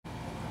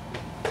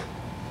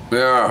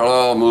Yeah,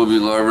 hello movie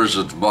lovers,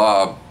 it's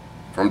Bob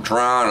from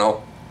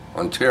Toronto,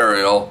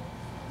 Ontario,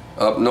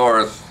 up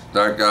north,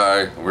 that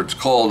guy, where it's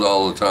cold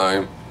all the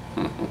time.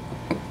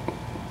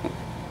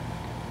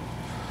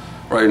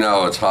 Right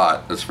now it's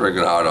hot, it's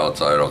freaking hot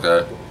outside,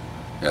 okay?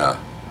 Yeah,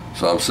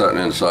 so I'm sitting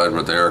inside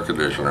with the air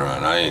conditioner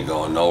on. I ain't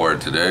going nowhere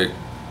today,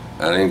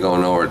 and I ain't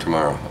going nowhere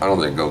tomorrow. I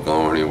don't think I'll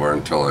go anywhere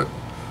until it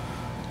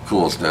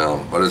cools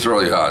down, but it's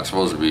really hot. It's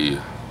supposed to be,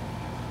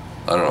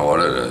 I don't know what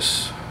it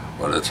is,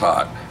 but it's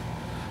hot.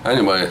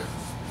 Anyway,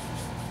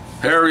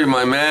 Harry,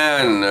 my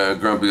man,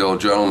 grumpy old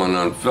gentleman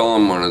on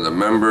film, one of the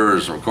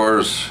members, of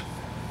course.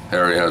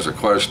 Harry has a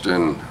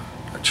question,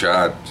 a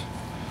chat,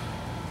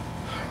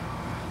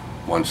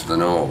 wants to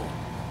know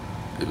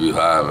if you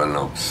have an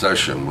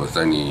obsession with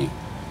any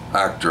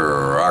actor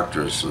or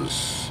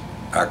actresses,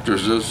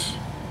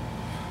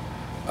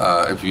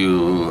 if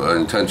you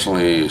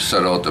intentionally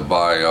set out to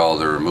buy all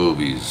their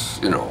movies,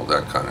 you know,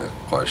 that kind of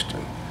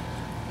question.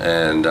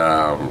 And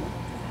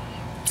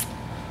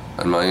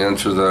my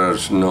answer to that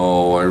is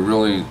no, I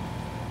really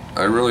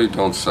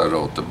don't set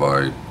out to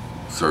buy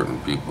certain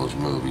people's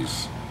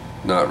movies.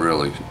 Not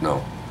really,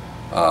 no.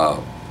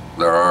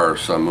 There are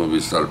some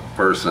movies that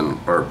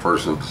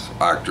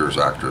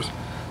actors,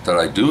 that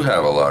I do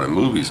have a lot of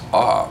movies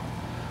of.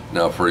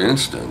 Now, for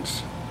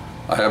instance,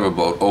 I have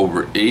about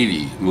over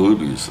 80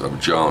 movies of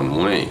John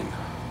Wayne.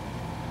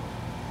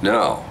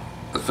 Now,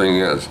 the thing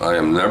is, I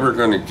am never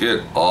going to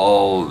get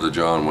all the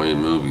John Wayne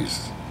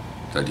movies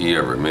that he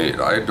ever made.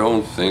 I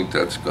don't think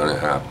that's going to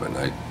happen.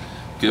 I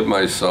give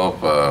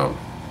myself right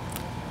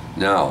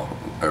now,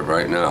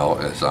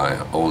 as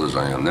old as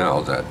I am now,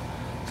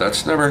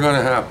 that's never going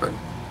to happen.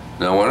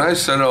 Now, when I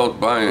set out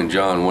buying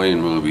John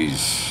Wayne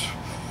movies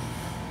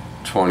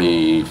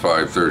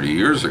 25, 30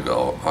 years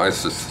ago, I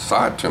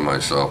thought to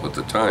myself at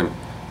the time,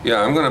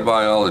 yeah, I'm going to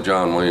buy all the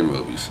John Wayne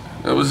movies.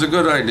 It was a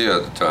good idea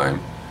at the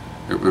time.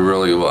 It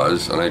really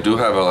was, and I do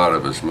have a lot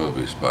of his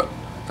movies, but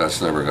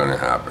that's never going to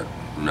happen.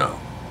 No,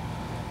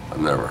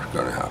 I'm never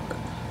going to happen.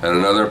 And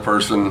another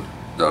person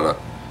that,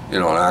 you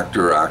know, an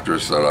actor or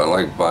actress that I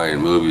like buying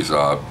movies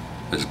of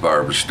is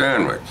Barbara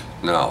Stanwyck.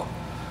 Now,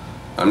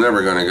 I'm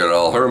never going to get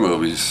all her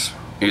movies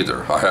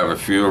either. I have a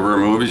few of her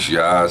movies,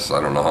 yes,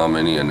 I don't know how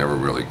many, I never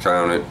really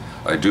counted.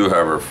 I do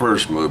have her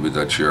first movie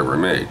that she ever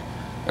made,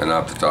 and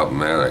off the top of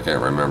my head, I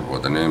can't remember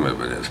what the name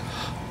of it is.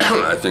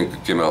 I think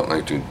it came out in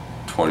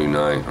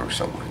 1929 or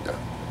something like that.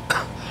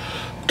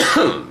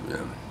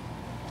 Yeah.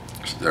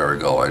 So there we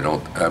go. I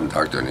haven't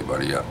talked to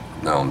anybody yet.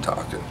 Now I'm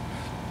talking.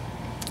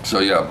 So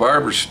yeah,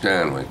 Barbara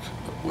Stanwyck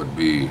would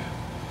be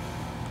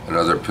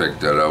another pick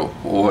that I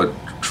would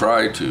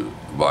try to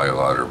buy a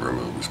lot of her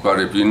movies. But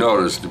if you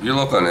noticed, if you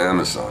look on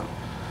Amazon,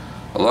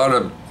 a lot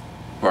of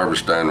Barbara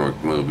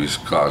Stanwyck movies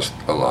cost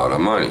a lot of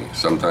money.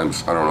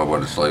 Sometimes, I don't know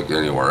what it's like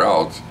anywhere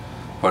else,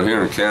 but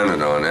here in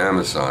Canada on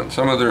Amazon,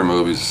 some of their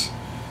movies,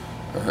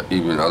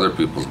 even other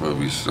people's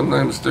movies,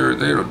 sometimes they're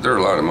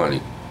a lot of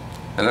money.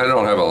 And I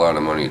don't have a lot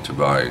of money to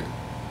buy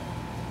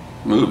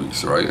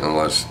movies, right,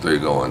 unless they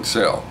go on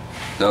sale.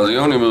 Now, the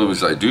only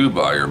movies I do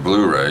buy are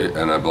Blu-ray,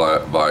 and I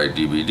buy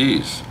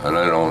DVDs. And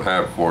I don't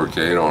have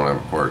 4K, I don't have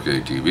a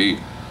 4K TV.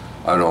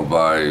 I don't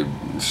buy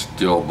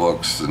steel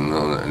books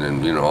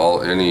and you know,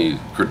 any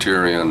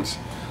Criterions,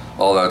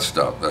 all that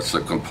stuff. That's a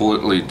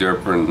completely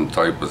different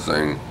type of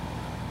thing,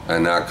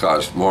 and that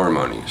costs more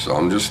money. So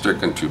I'm just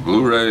sticking to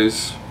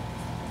Blu-rays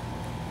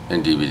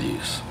and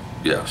DVDs.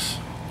 Yes,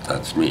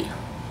 that's me.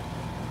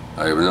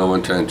 I have no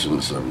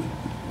intentions of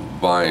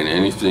buying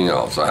anything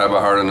else. I have a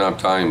hard enough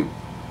time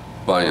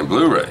buying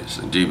Blu-rays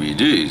and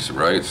DVDs,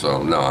 right?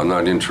 So no, I'm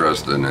not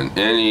interested in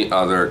any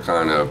other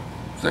kind of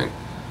thing,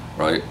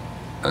 right?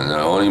 And the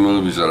only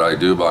movies that I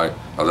do buy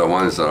are the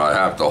ones that I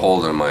have to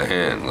hold in my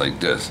hand, like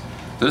this.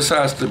 This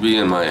has to be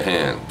in my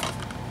hand.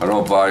 I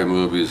don't buy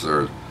movies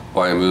or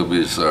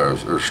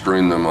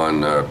stream them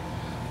on,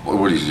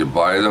 what is, you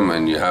buy them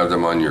and you have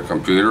them on your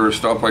computer or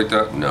stuff like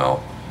that?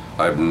 No,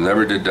 I've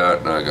never did that,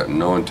 and I got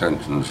no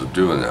intentions of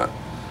doing that.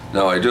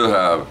 Now, I do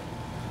have,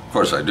 of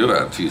course, I do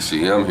have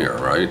TCM here,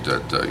 right?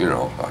 That, you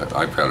know,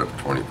 I've had it for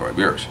 25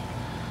 years.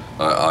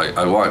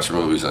 I watch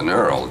movies on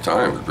there all the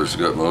time. If there's a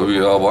good movie,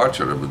 I'll watch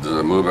it. If it's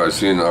a movie I've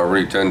seen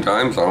already 10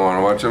 times, I want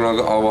to watch it,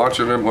 I'll watch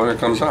it when it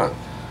comes on.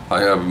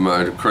 I have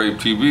my Crave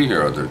TV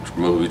here, the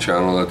movie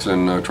channel that's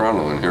in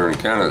Toronto and here in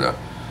Canada.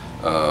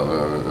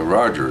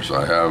 Rogers,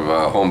 I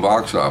have Home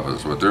Box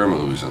Office with their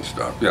movies and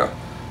stuff, yeah.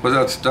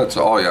 But that's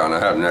all, yeah, and I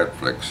have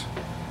Netflix.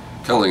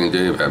 Kelly and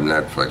Dave have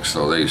Netflix,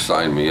 so they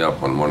signed me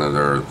up on one of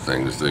their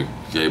things. They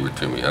gave it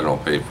to me. I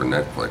don't pay for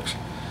Netflix.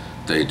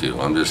 They do.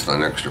 I'm just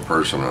an extra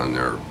person on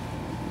there.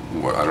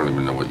 I don't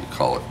even know what you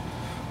call it.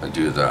 I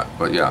do that,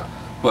 but yeah.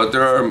 But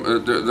there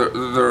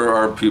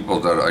are people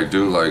that I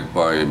do like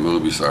buying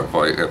movies.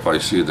 If I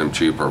see them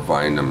cheap or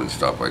find them and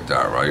stuff like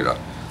that, right?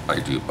 I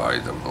do buy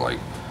them. Like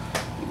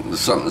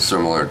something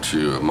similar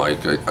to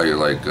Mike. I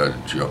like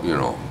you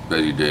know,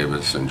 Bette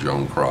Davis and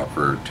Joan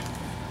Crawford.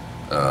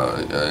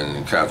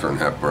 And Katharine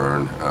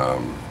Hepburn,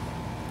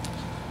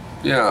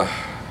 yeah,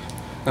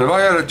 And if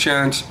I had a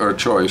chance, or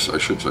choice, I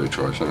should say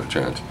choice, not a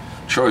chance,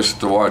 choice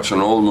to watch an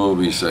old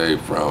movie, say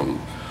from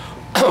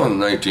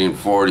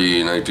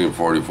 1940,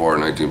 1944,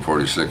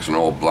 1946, an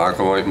old black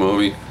and white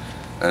movie,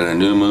 and a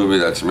new movie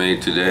that's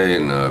made today,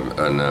 and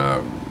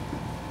I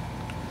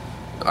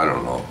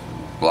don't know,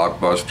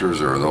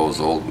 blockbusters or those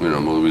old,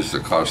 movies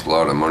that cost a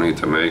lot of money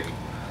to make,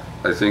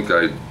 I think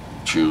I'd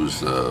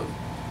choose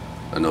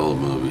an old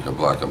movie, a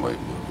black and white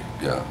movie.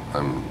 Yeah, I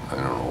don't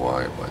know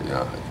why, but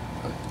yeah,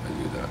 I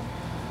do that.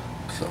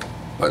 So,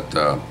 but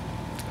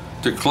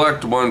to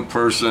collect one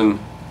person,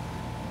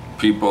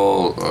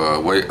 people,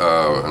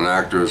 an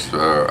actor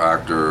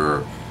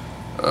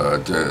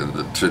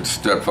to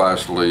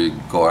steadfastly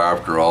go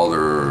after all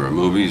their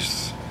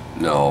movies,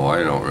 no,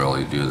 I don't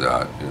really do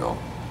that.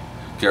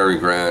 Cary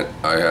Grant,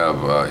 I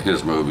have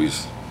his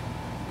movies,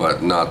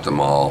 but not them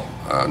all.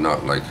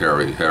 Not like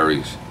Harry.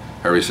 Harry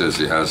says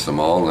he has them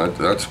all, and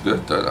that's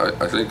good.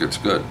 I think it's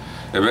good.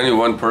 If any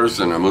one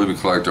person, a movie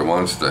collector,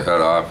 wants to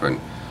head off and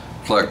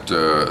collect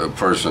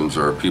persons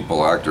or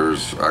people,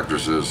 actors,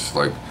 actresses,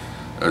 like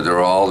they're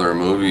all their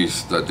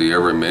movies that they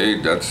ever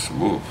made, it's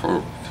more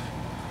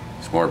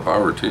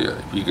power to you.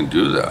 If you can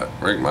do that,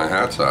 right? My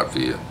hat's off to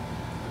you.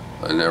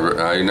 I never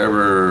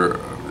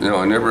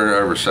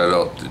ever set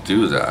out to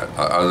do that,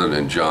 other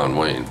than John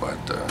Wayne, but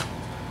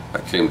I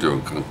came to a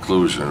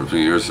conclusion a few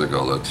years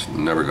ago that's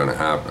never going to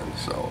happen.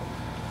 So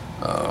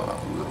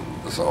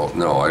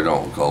no, I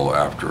don't go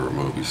after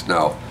movies.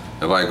 Now,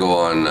 if I go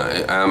on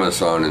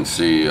Amazon and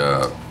see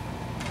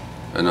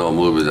an old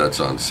movie that's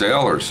on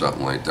sale or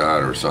something like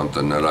that, or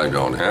something that I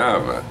don't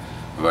have,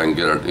 if I can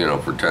get it,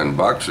 for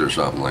 $10 or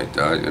something like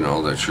that,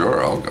 then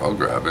sure, I'll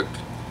grab it.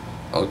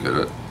 I'll get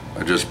it.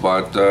 I just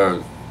bought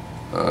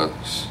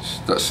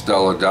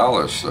Stella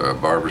Dallas,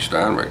 Barbara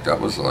Stanwyck.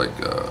 That was like,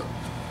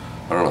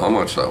 I don't know how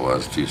much that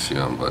was,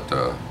 TCM, but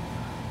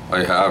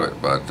I have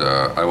it. But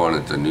I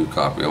wanted the new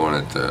copy. I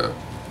wanted the,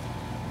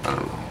 I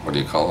don't know, what do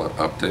you call it,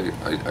 update?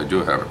 I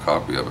do have a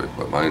copy of it,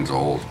 but mine's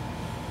old.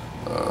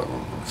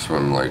 It's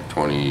from like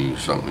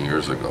 20-something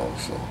years ago,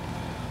 so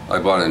I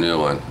bought a new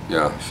one.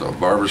 Yeah, so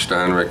Barbara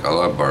Stanwyck, I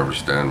love Barbara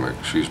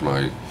Stanwyck. She's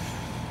my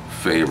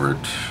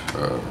favorite.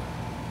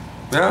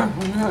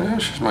 Yeah,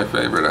 she's my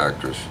favorite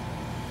actress.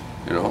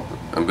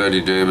 And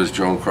Betty Davis,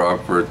 Joan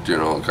Crawford,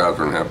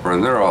 Katharine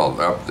Hepburn, they're all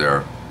up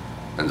there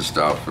and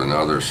stuff,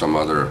 and some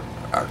other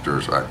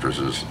actors,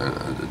 actresses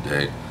in the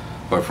day.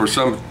 But for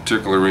some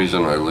particular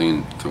reason, I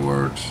lean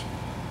towards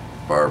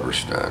Barbara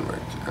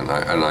Stanwyck.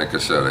 And like I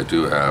said, I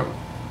do have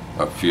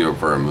a few of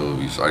her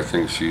movies. I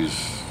think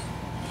she's,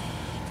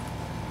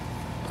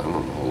 I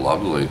don't know,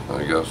 lovely,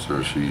 I guess,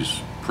 or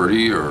she's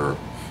pretty, or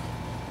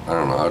I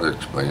don't know how to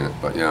explain it,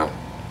 but yeah.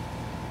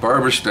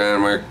 Barbara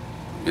Stanwyck,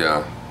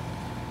 yeah,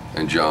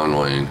 and John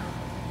Wayne,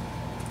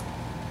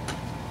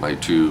 my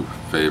two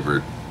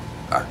favorite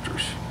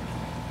actors.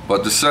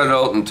 But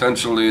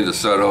intentionally to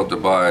set out to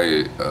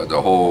buy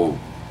the whole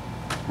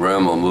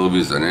realm of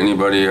movies that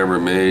anybody ever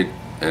made,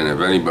 and if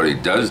anybody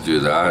does do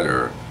that,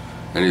 or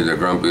any of the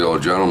grumpy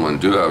old gentlemen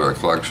do have a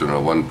collection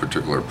of one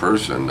particular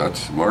person,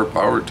 that's more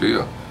power to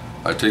you.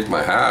 I take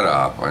my hat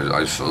off,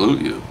 I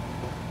salute you.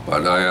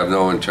 But I have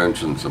no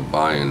intentions of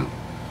buying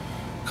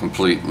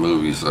complete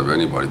movies of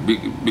anybody,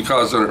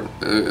 because a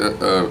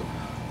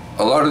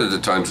lot of the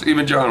times,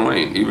 even John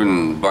Wayne,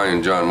 even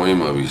buying John Wayne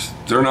movies,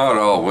 they're not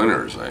all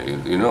winners.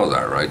 You know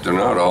that, right? They're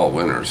not all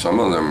winners. Some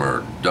of them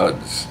are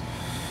duds,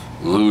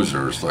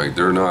 losers. Like,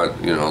 they're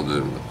not,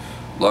 a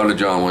lot of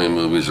John Wayne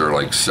movies are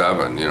like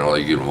 7,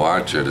 like you can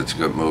watch it, it's a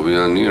good movie,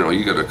 and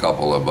you get a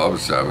couple above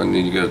 7,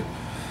 and you get,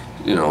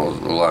 a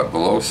lot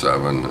below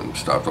 7 and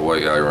stuff, the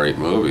way I rate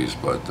movies,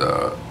 but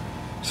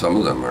some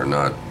of them are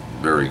not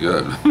very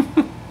good.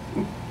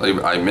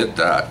 I admit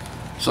that.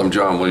 Some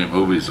John Wayne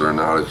movies are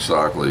not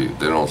exactly,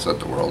 they don't set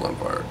the world on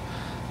fire.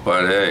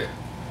 But hey,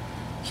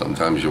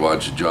 sometimes you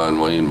watch a John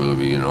Wayne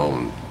movie,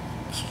 and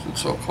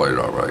it's all quite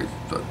all right.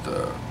 But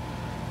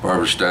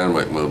Barbara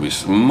Stanwyck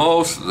movies,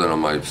 most of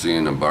them I've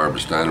seen in Barbara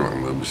Stanwyck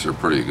movies are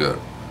pretty good,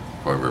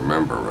 if I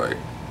remember right.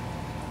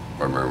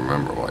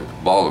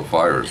 Ball of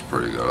Fire is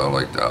pretty good. I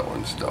like that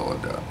one, Stella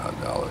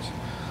Dallas.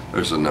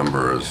 There's a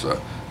number of,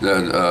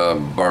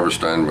 Barbara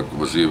Stanwyck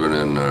was even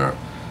in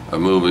a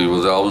movie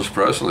with Elvis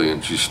Presley,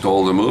 and she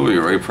stole the movie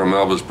right from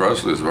Elvis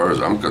Presley, as far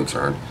as I'm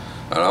concerned.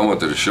 And I went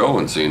to the show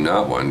and seen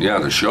that one. Yeah,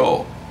 the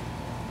show.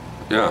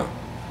 Yeah.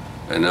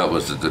 And that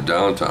was at the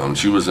Downtown.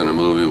 She was in a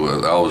movie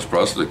with Elvis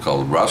Presley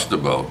called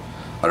Rustabout.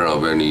 I don't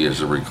know if any of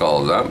you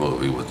recall that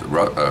movie with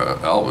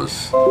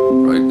Elvis,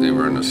 right? They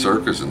were in a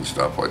circus and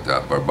stuff like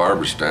that. But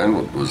Barbara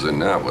Stanwyck was in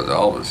that with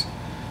Elvis.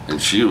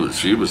 And she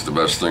was the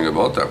best thing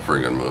about that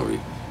friggin' movie.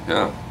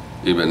 Yeah.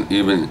 Even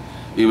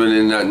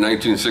in that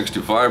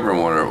 1965 or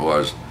whatever it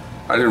was,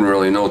 I didn't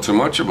really know too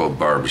much about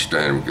Barbara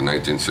Stanwyck in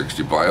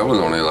 1965. I was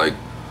only like,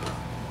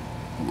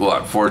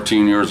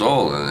 14 years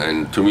old.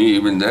 And to me,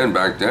 even then,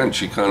 back then,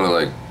 she kind of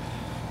like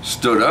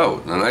stood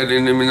out. And I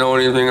didn't even know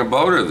anything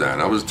about her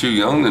then. I was too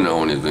young to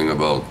know anything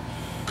about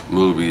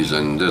movies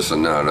and this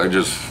and that. I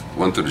just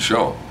went to the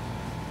show.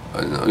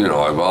 You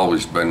know, I've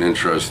always been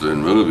interested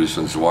in movies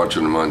since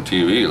watching them on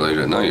TV late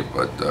at night,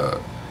 but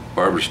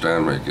Barbara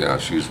Stanwyck, yeah,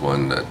 she's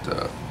one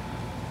that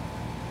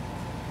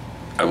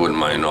I wouldn't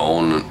mind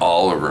owning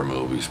all of her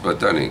movies, but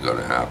that ain't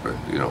gonna happen,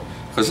 you know,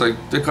 because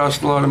they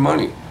cost a lot of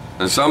money,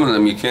 and some of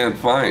them you can't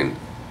find,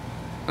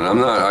 and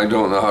I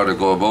don't know how to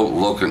go about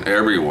looking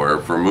everywhere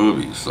for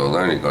movies, so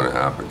that ain't gonna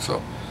happen.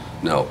 So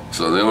no,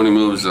 so the only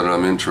movies that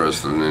I'm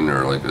interested in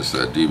are, like I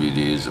said,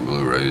 DVDs and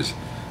Blu-rays,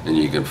 and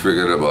you can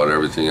forget about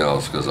everything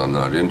else because I'm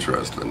not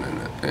interested in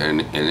it,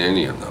 in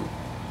any of them.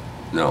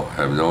 No,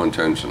 have no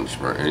intentions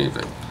for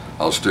anything.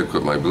 I'll stick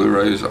with my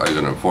Blu-rays. I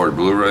can afford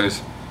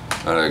Blu-rays,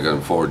 and I can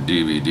afford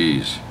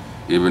DVDs,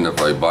 even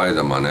if I buy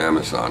them on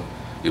Amazon,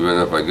 even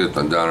if I get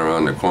them down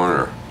around the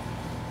corner,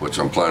 which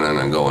I'm planning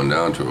on going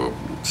down to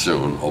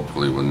soon,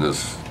 hopefully when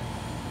this,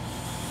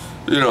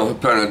 you know,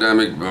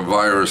 pandemic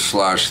virus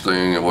slash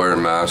thing and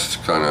wearing masks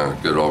kind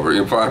of get over.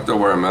 If I have to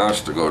wear a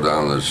mask to go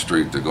down the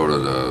street to go to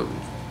the,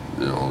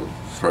 you know,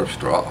 thrift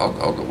store,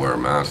 I'll wear a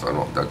mask.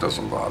 That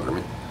doesn't bother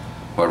me.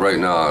 But right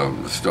now,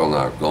 I'm still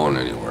not going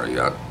anywhere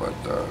yet. But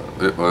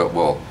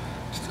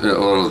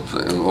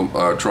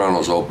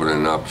Toronto's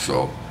opening up,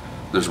 so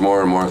there's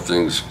more and more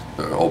things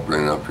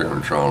opening up here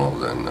in Toronto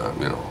than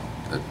you know,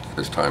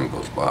 as time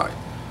goes by.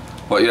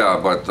 But yeah,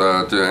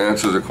 to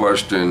answer the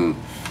question,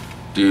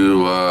 do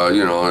you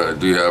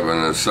have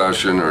an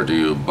obsession, or do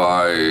you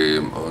buy,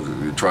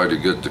 you try to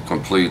get the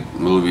complete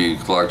movie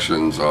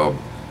collections of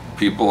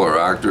people or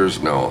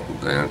actors? No,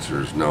 the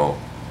answer is no.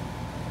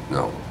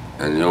 No.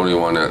 And the only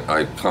one that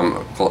I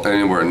come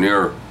anywhere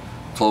near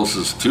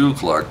closest to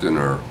collecting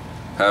or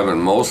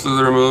having most of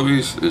their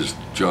movies is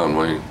John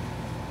Wayne.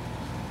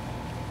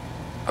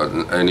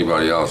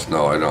 Anybody else?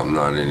 No, I'm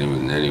not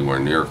even anywhere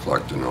near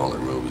collecting all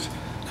their movies.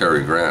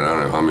 Cary Grant, I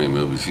don't know how many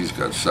movies he's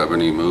got,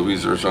 70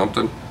 movies or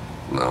something?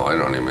 No, I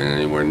don't even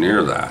anywhere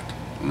near that.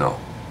 No,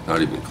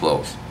 not even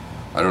close.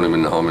 I don't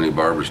even know how many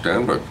Barbara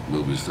Stanwyck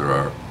movies there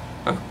are.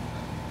 Huh?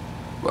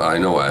 Well, I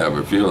know I have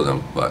a few of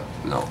them, but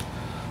no.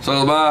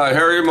 So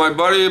Harry, my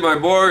buddy, my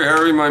boy,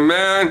 Harry, my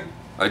man,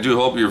 I do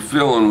hope you're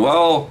feeling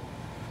well,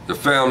 the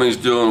family's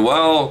doing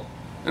well,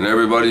 and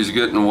everybody's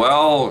getting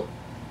well.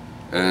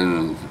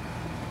 And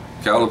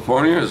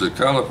California, is it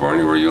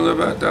California where you live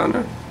at down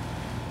there?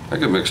 I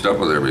get mixed up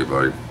with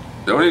everybody.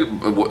 The only,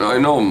 I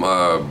know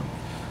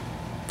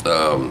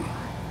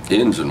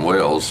Inns in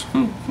Wales,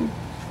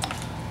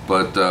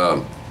 but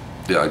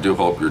yeah, I do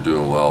hope you're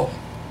doing well,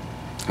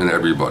 and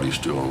everybody's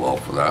doing well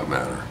for that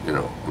matter, you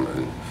know, I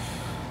mean,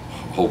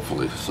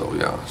 hopefully. So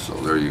yeah, so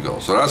there you go.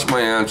 So that's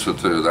my answer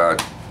to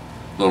that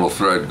little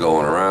thread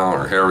going around,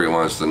 or Harry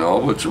wants to know,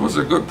 which was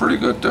a pretty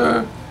good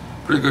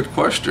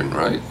question,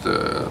 right?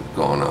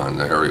 Going on,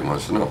 Harry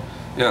wants to know.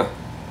 Yeah,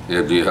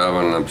 do you have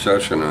an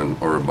obsession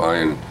or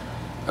buying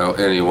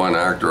any one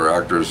actor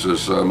or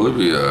actress's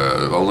movie,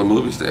 all the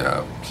movies they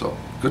have? So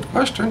good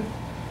question.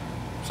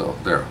 So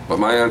there, but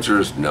my answer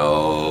is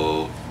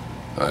no.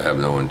 I have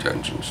no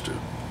intentions to.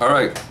 All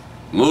right,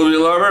 movie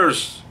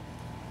lovers.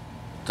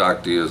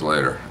 Talk to you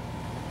later.